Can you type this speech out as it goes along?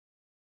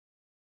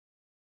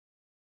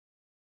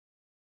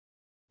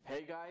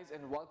Hey guys,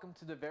 and welcome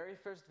to the very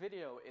first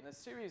video in a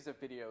series of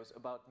videos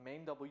about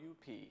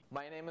MainWP.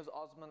 My name is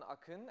Osman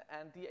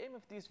and the aim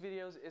of these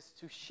videos is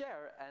to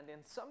share and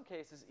in some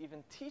cases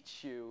even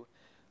teach you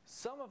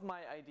some of my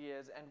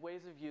ideas and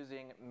ways of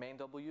using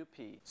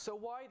MainWP. So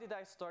why did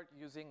I start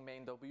using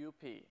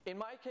MainWP? In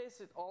my case,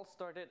 it all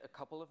started a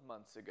couple of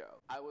months ago.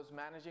 I was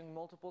managing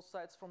multiple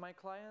sites for my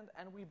client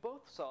and we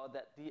both saw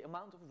that the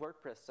amount of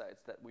WordPress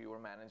sites that we were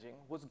managing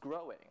was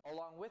growing.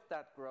 Along with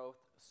that growth,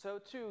 so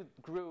too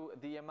grew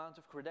the amount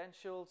of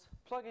credentials,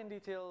 plugin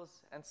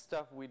details, and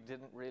stuff we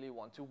didn't really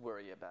want to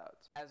worry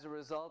about. As a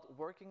result,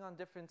 working on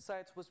different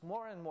sites was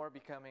more and more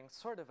becoming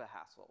sort of a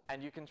hassle.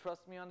 And you can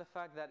trust me on the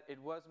fact that it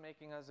was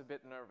making us a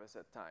bit nervous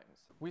at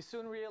times. We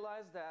soon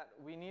realized that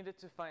we needed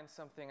to find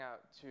something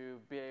out to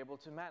be able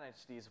to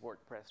manage these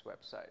WordPress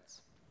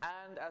websites.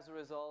 And as a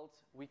result,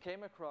 we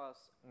came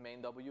across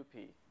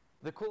MainWP.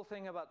 The cool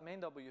thing about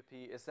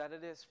MainWP is that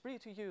it is free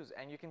to use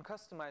and you can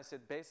customize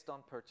it based on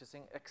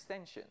purchasing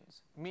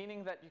extensions,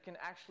 meaning that you can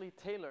actually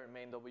tailor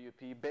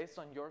MainWP based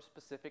on your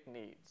specific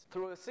needs.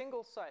 Through a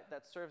single site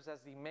that serves as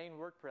the main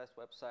WordPress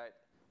website,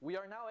 we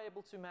are now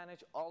able to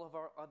manage all of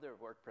our other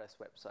WordPress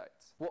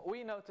websites. What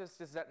we noticed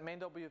is that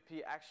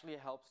MainWP actually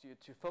helps you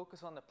to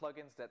focus on the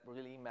plugins that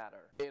really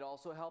matter. It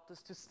also helped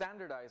us to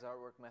standardize our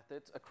work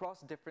methods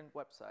across different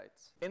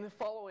websites. In the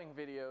following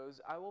videos,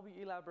 I will be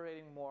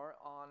elaborating more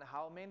on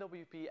how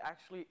MainWP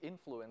actually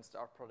influenced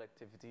our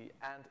productivity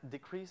and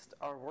decreased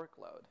our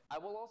workload. I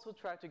will also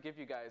try to give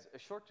you guys a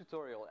short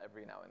tutorial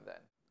every now and then.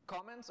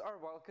 Comments are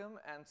welcome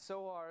and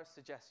so are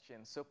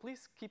suggestions, so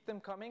please keep them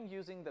coming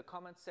using the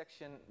comments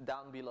section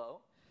down below.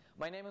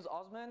 My name is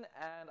Osman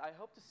and I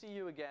hope to see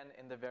you again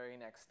in the very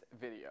next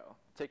video.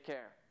 Take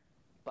care.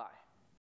 Bye.